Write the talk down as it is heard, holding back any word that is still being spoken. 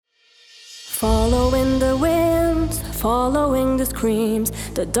Following the winds, following the screams,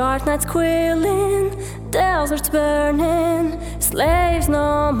 the dark nights quilling, deserts burning, slaves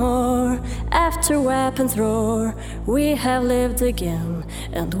no more. After weapons roar, we have lived again,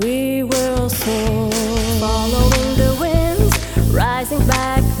 and we will soar. Following the winds, rising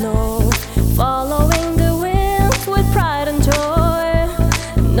back north, following the winds with pride and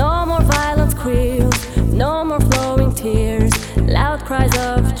joy. No more violent squeals, no more flowing tears, loud cries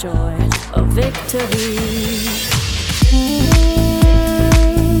of joy, of victory.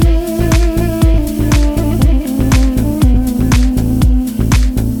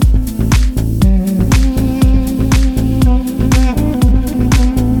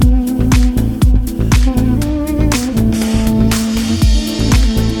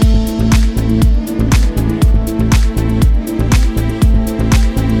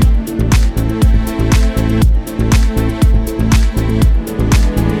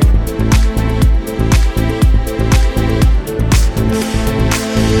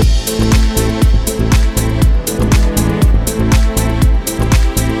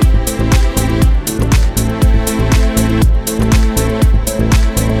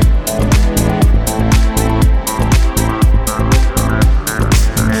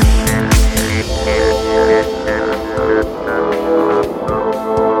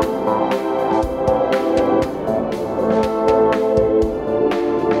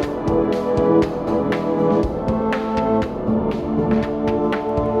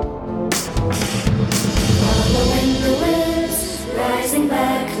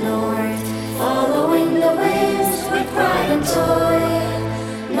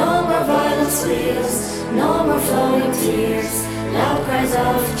 No more flowing tears, loud cries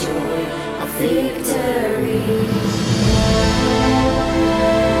of joy, of victory.